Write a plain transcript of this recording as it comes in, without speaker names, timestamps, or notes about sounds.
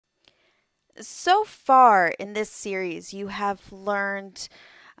So far in this series, you have learned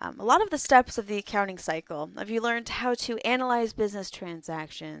a lot of the steps of the accounting cycle. Have you learned how to analyze business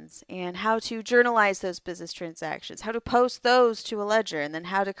transactions and how to journalize those business transactions, how to post those to a ledger, and then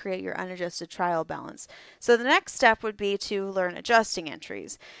how to create your unadjusted trial balance. So the next step would be to learn adjusting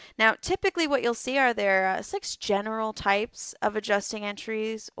entries. Now, typically what you'll see are there 6 general types of adjusting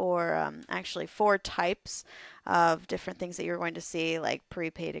entries, or actually 4 types of different things that you're going to see, like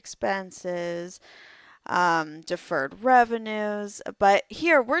prepaid expenses, deferred revenues. But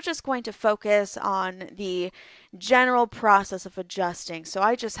here we're just going to focus on the general process of adjusting. So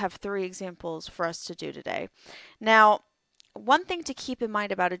I just have 3 examples for us to do today. Now, one thing to keep in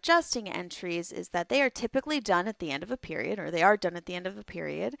mind about adjusting entries is that they are typically done at the end of a period, or they are done at the end of a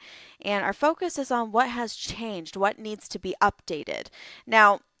period, and our focus is on what has changed, what needs to be updated.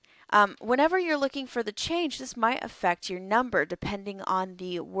 Now, whenever you're looking for the change, this might affect your number depending on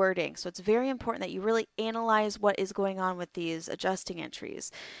the wording. So it's very important that you really analyze what is going on with these adjusting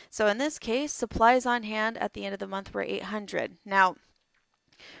entries. So in this case, supplies on hand at the end of the month were 800. Now,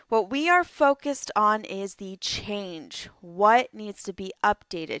 what we are focused on is the change. What needs to be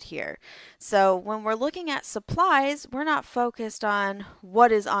updated here? So when we're looking at supplies, we're not focused on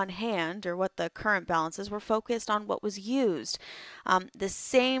what is on hand or what the current balance is. We're focused on what was used. The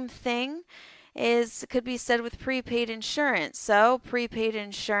same thing could be said with prepaid insurance. So prepaid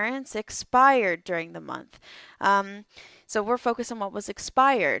insurance expired during the month. So we're focused on what was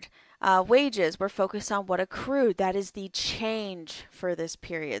expired. Wages, we're focused on what accrued. That is the change for this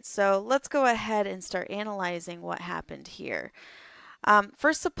period. So let's go ahead and start analyzing what happened here.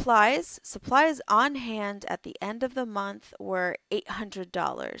 For supplies on hand at the end of the month were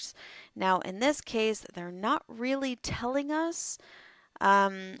 $800. Now, in this case, they're not really telling us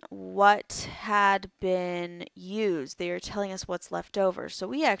what had been used. They are telling us what's left over. So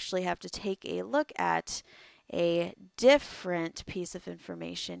we actually have to take a look at a different piece of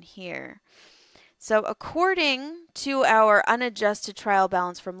information here. So according to our unadjusted trial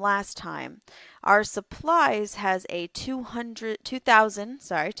balance from last time, our supplies has a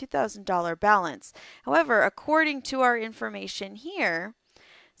 $2,000 balance. However, according to our information here,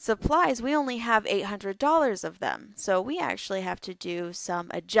 supplies, we only have $800 of them. So we actually have to do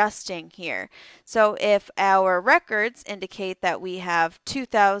some adjusting here. So if our records indicate that we have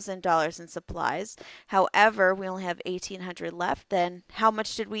 $2,000 in supplies, however, we only have $1,800 left, then how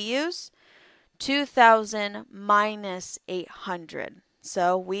much did we use? 2,000 minus 800.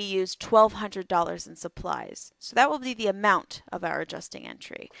 So we used $1,200 in supplies. So that will be the amount of our adjusting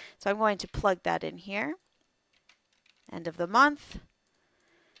entry. So I'm going to plug that in here. End of the month.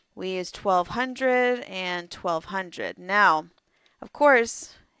 We use 1,200 and 1,200. Now, of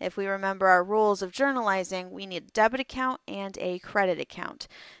course, if we remember our rules of journalizing, we need a debit account and a credit account.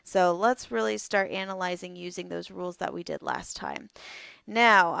 So let's really start analyzing using those rules that we did last time.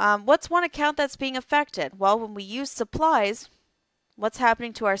 Now, what's one account that's being affected? Well, when we use supplies, what's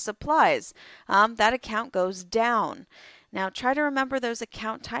happening to our supplies? That account goes down. Now try to remember those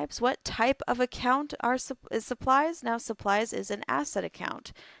account types. What type of account is supplies? Now supplies is an asset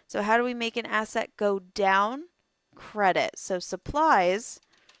account. So how do we make an asset go down? Credit. So supplies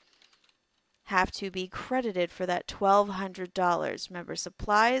have to be credited for that $1,200. Remember,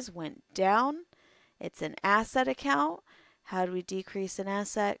 supplies went down. It's an asset account. How do we decrease an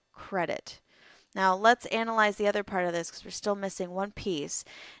asset? Credit. Now let's analyze the other part of this because we're still missing one piece.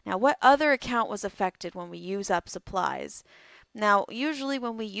 Now, what other account was affected when we use up supplies? Now, usually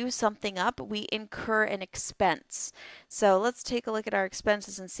when we use something up, we incur an expense. So let's take a look at our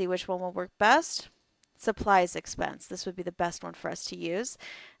expenses and see which one will work best. Supplies expense. This would be the best one for us to use.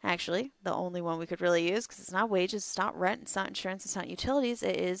 Actually, the only one we could really use because it's not wages, it's not rent, it's not insurance, it's not utilities,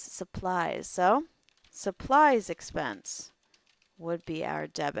 it is supplies. So supplies expense would be our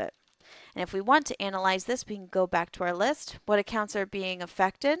debit. And if we want to analyze this, we can go back to our list. What accounts are being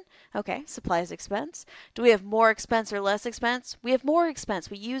affected? Okay, supplies expense. Do we have more expense or less expense? We have more expense.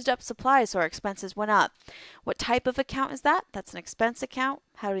 We used up supplies, so our expenses went up. What type of account is that? That's an expense account.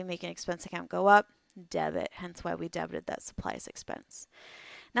 How do we make an expense account go up? Debit, hence why we debited that supplies expense.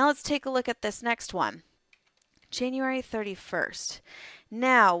 Now let's take a look at this next one. January 31st.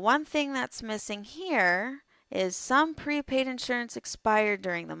 Now, one thing that's missing here is some prepaid insurance expired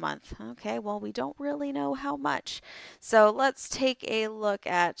during the month. Okay, well, we don't really know how much. So let's take a look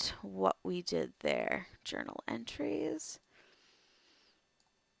at what we did there. Journal entries.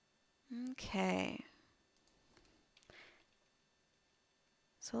 Okay.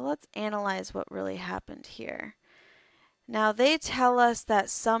 So let's analyze what really happened here. Now they tell us that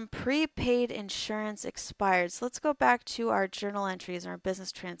some prepaid insurance expired. So let's go back to our journal entries and our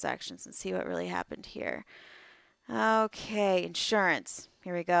business transactions and see what really happened here. Okay, insurance.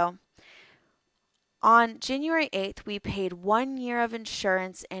 Here we go. On January 8th, we paid 1 year of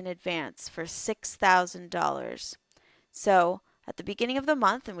insurance in advance for $6,000. So at the beginning of the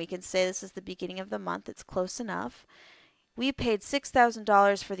month, and we can say this is the beginning of the month, it's close enough, we paid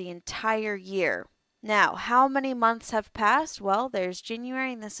 $6,000 for the entire year. Now, how many months have passed? Well, there's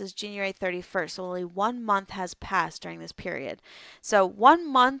January and this is January 31st. So only 1 month has passed during this period. So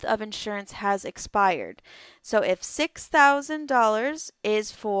 1 month of insurance has expired. So if $6,000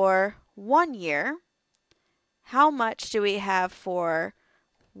 is for 1 year, how much do we have for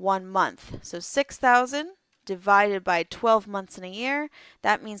 1 month? So 6,000 divided by 12 months in a year,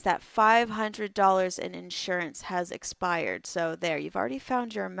 that means that $500 in insurance has expired. So there, you've already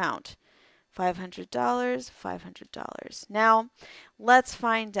found your amount. $500, $500. Now, let's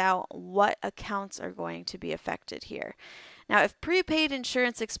find out what accounts are going to be affected here. Now, if prepaid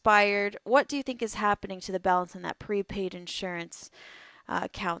insurance expired, what do you think is happening to the balance in that prepaid insurance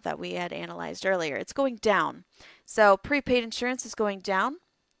account that we had analyzed earlier? It's going down. So prepaid insurance is going down.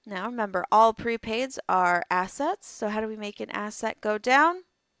 Now, remember, all prepaids are assets. So how do we make an asset go down?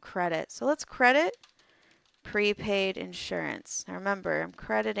 Credit. So let's credit prepaid insurance. Now remember, I'm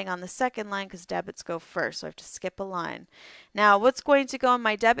crediting on the second line because debits go first, so I have to skip a line. Now, what's going to go in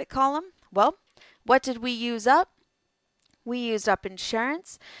my debit column? Well, what did we use up? We used up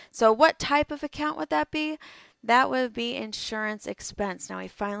insurance. So what type of account would that be? That would be insurance expense. Now we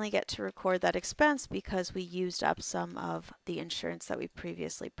finally get to record that expense because we used up some of the insurance that we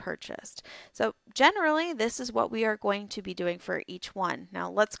previously purchased. So generally, this is what we are going to be doing for each one.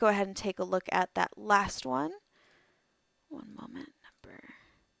 Now let's go ahead and take a look at that last one. One moment, number.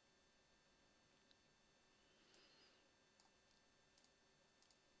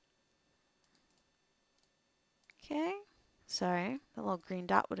 Okay. Sorry, the little green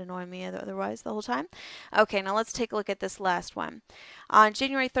dot would annoy me otherwise the whole time. Okay, now let's take a look at this last one. On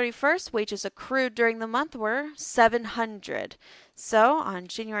January 31st, wages accrued during the month were $700. So on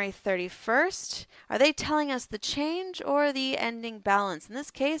January 31st, are they telling us the change or the ending balance? In this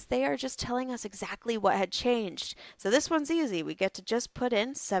case, they are just telling us exactly what had changed. So this one's easy. We get to just put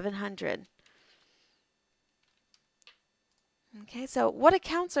in 700. Okay, so what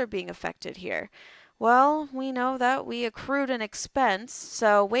accounts are being affected here? Well, we know that we accrued an expense,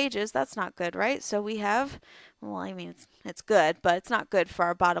 so wages, that's not good, right? So we have, well, I mean, it's good, but it's not good for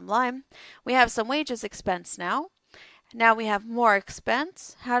our bottom line. We have some wages expense now. Now we have more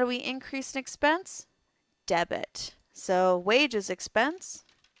expense. How do we increase an expense? Debit. So wages expense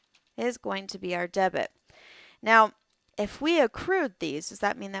is going to be our debit. Now, if we accrued these, does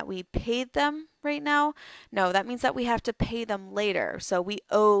that mean that we paid them right now? No, that means that we have to pay them later. So we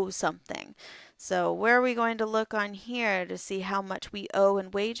owe something. So where are we going to look on here to see how much we owe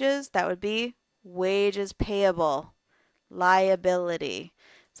in wages? That would be wages payable, liability.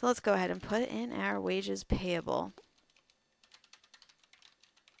 So let's go ahead and put in our wages payable.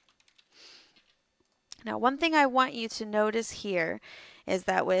 Now, one thing I want you to notice here is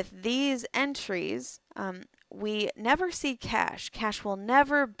that with these entries, we never see cash. Cash will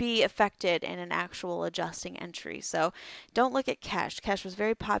never be affected in an actual adjusting entry. So don't look at cash. Cash was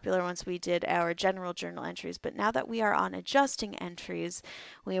very popular once we did our general journal entries, but now that we are on adjusting entries,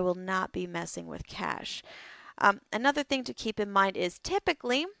 we will not be messing with cash. Another thing to keep in mind is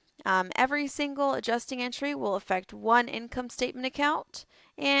typically every single adjusting entry will affect one income statement account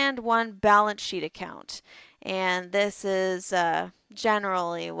and one balance sheet account. And this is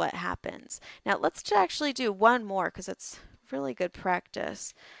generally what happens. Now let's actually do one more because it's really good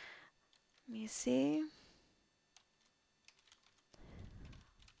practice. Let me see.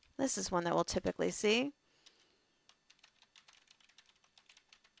 This is one that we'll typically see.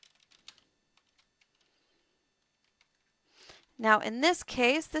 Now in this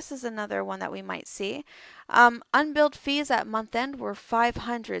case, this is another one that we might see. Unbilled fees at month end were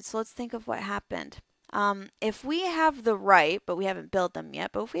 500. So let's think of what happened. If we have the right, but we haven't billed them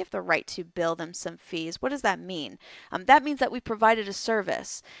yet, but if we have the right to bill them some fees, what does that mean? That means that we provided a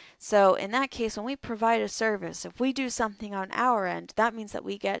service. So in that case, when we provide a service, if we do something on our end, that means that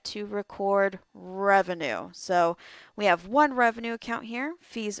we get to record revenue. So we have one revenue account here,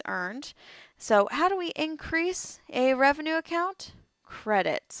 fees earned. So how do we increase a revenue account?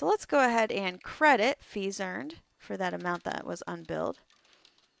 Credit. So let's go ahead and credit fees earned for that amount that was unbilled.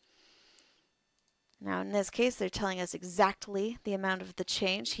 Now in this case, they're telling us exactly the amount of the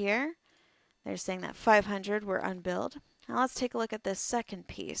change here. They're saying that 500 were unbilled. Now let's take a look at this second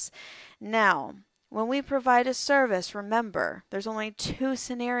piece. Now, When we provide a service, remember, there's only two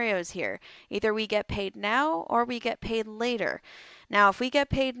scenarios here. Either we get paid now or we get paid later. Now, if we get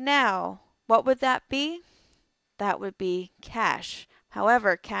paid now, what would that be? That would be cash.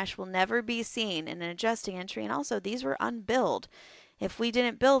 However, cash will never be seen in an adjusting entry, and also these were unbilled. If we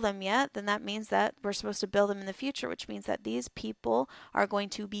didn't bill them yet, then that means that we're supposed to bill them in the future, which means that these people are going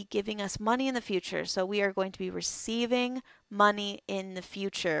to be giving us money in the future. So we are going to be receiving money in the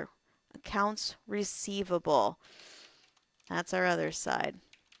future. Accounts receivable. That's our other side.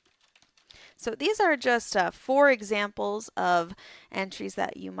 So these are just 4 examples of entries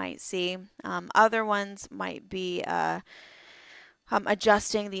that you might see. Other ones might be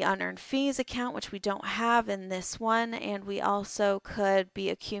adjusting the unearned fees account, which we don't have in this one, and we also could be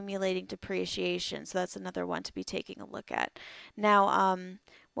accumulating depreciation. So that's another one to be taking a look at. Now,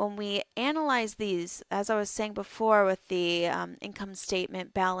 when we analyze these, as I was saying before with the income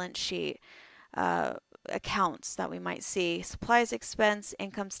statement, balance sheet, accounts that we might see: supplies expense,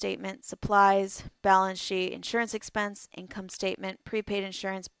 income statement, supplies, balance sheet, insurance expense, income statement, prepaid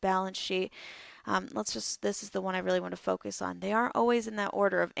insurance, balance sheet. This is the one I really want to focus on. They aren't always in that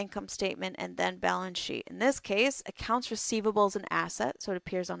order of income statement and then balance sheet. In this case, accounts receivable is an asset, so it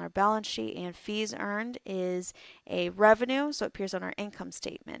appears on our balance sheet, and fees earned is a revenue, so it appears on our income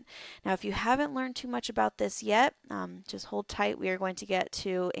statement. Now, if you haven't learned too much about this yet, just hold tight. We are going to get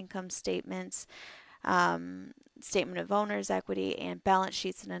to income statements, statement of owner's equity, and balance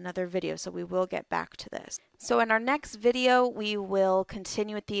sheets in another video, so we will get back to this. So in our next video, we will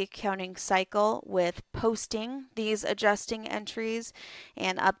continue with the accounting cycle with posting these adjusting entries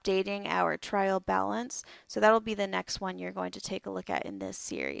and updating our trial balance. So that'll be the next one you're going to take a look at in this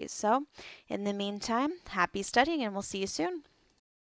series. So in the meantime, happy studying, and we'll see you soon.